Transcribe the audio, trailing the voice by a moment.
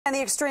And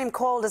the extreme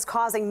cold is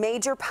causing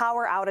major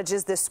power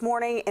outages this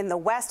morning in the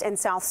west and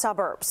south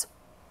suburbs.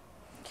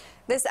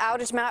 This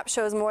outage map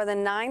shows more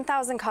than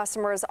 9,000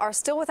 customers are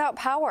still without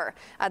power.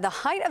 At the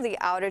height of the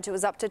outage, it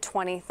was up to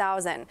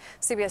 20,000.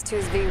 CBS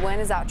 2's Vi Nguyen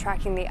is out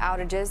tracking the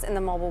outages in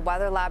the mobile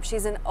weather lab.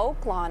 She's in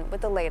Oaklawn with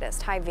the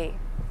latest. Hi, Vi.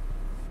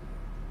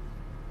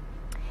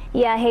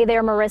 Yeah, hey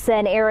there, Marissa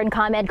and Aaron.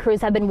 ComEd crews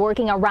have been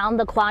working around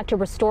the clock to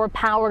restore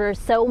power to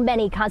so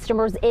many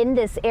customers in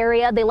this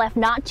area. They left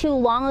not too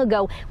long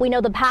ago. We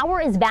know the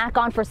power is back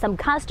on for some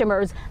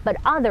customers, but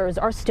others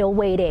are still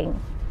waiting.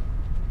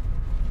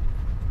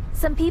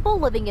 Some people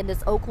living in this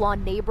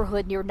Oaklawn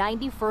neighborhood near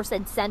 91st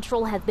and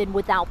Central have been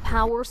without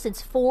power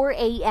since 4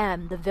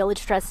 a.m. The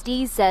village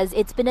trustee says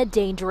it's been a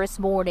dangerous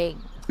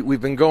morning.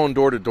 We've been going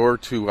door to door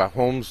to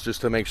homes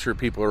just to make sure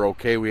people are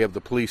okay. We have the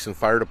police and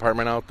fire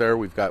department out there.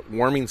 We've got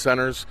warming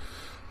centers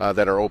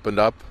that are opened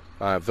up,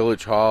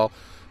 Village Hall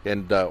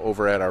and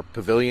over at our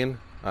pavilion.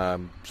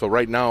 So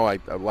right now,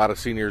 a lot of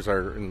seniors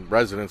and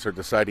residents are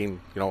deciding,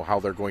 how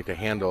they're going to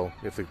handle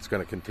if it's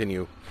going to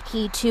continue.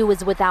 He too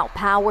is without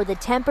power. The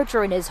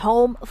temperature in his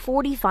home,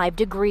 45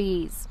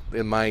 degrees.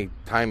 In my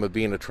time of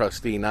being a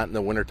trustee, not in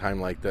the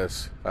wintertime like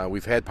this,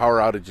 we've had power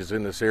outages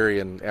in this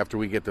area, and after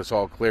we get this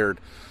all cleared,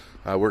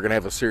 we're going to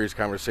have a serious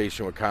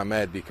conversation with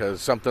ComEd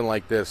because something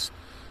like this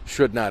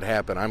should not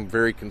happen. I'm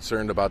very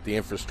concerned about the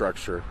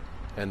infrastructure,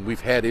 and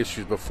we've had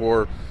issues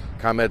before.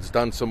 ComEd's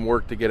done some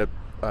work to get it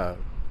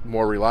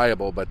more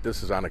reliable, but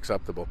this is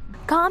unacceptable.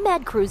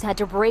 ComEd crews had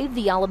to brave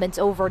the elements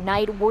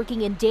overnight,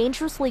 working in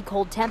dangerously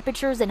cold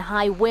temperatures and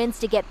high winds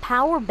to get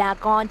power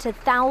back on to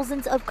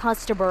thousands of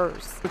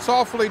customers. It's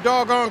awfully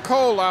doggone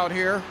cold out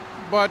here,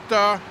 but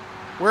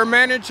we're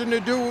managing to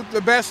do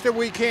the best that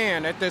we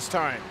can at this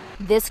time.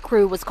 This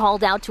crew was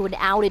called out to an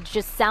outage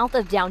just south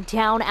of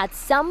downtown. At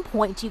some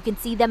point, you can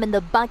see them in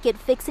the bucket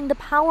fixing the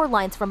power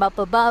lines from up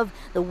above,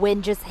 the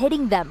wind just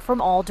hitting them from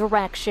all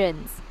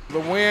directions. The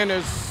wind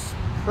is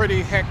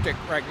pretty hectic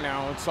right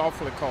now. It's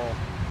awfully cold.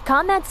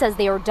 ComEd says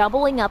they are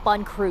doubling up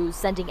on crews,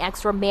 sending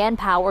extra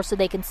manpower so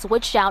they can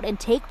switch out and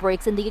take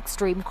breaks in the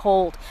extreme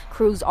cold.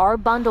 Crews are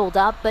bundled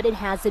up, but it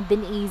hasn't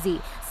been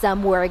easy.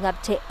 Some wearing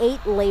up to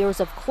 8 layers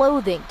of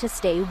clothing to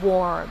stay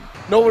warm.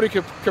 Nobody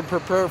can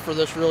prepare for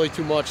this really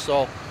too much,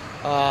 so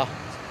I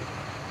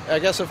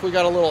guess if we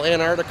got a little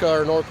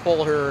Antarctica or North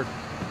Pole here,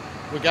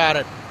 we got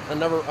it.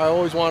 I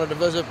always wanted to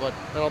visit, but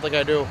I don't think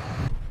I do.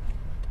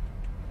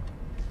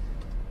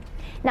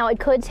 Now,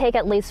 it could take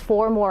at least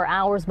 4 more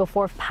hours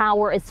before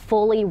power is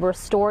fully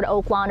restored.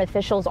 Oaklawn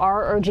officials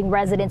are urging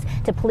residents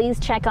to please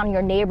check on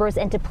your neighbors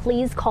and to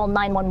please call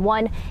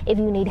 911 if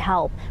you need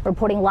help.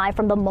 Reporting live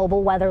from the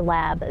mobile weather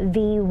lab,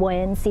 Vi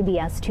Nguyen,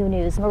 CBS 2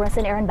 News. Marissa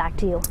and Aaron, back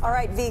to you. All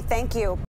right, Vi, thank you.